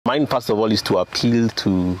Mine, first of all, is to appeal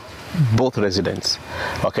to both residents,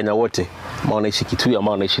 Wakenya wote, wanaishi Kitui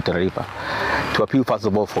ama wanaishi Tana, to appeal first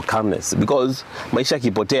of all for calmness, because maisha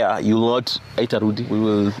kipotea, you will not itarudi.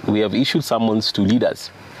 We have issued summons to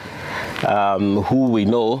leaders who we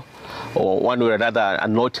know, or one way or another, are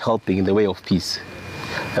not helping in the way of peace.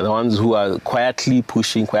 They're the ones who are quietly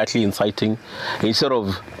pushing, quietly inciting, instead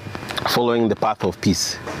of following the path of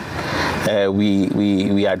peace.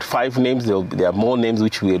 We had 5 names. There are more names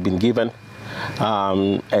which we have been given,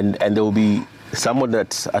 and there will be someone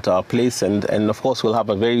that's at our place, and of course we'll have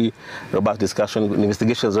a very robust discussion. The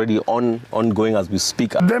investigation is already ongoing as we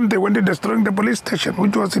speak. Then they went to destroying the police station,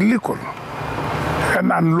 which was illegal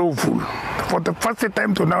and unlawful. For the first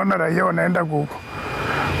time tunaona raia wanaenda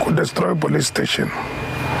ku destroy police station.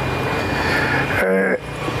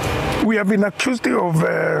 We have been accused of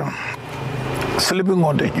sleeping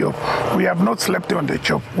on the job. We have not slept on the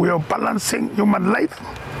job. We are balancing human life,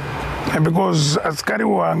 and because askari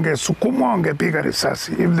wangesukumwa wangepiga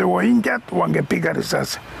risasi. If they were injured, wangepiga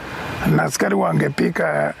risasi. Na askari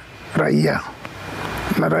wangepiga raia.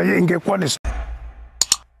 Na raia ingekuwa ni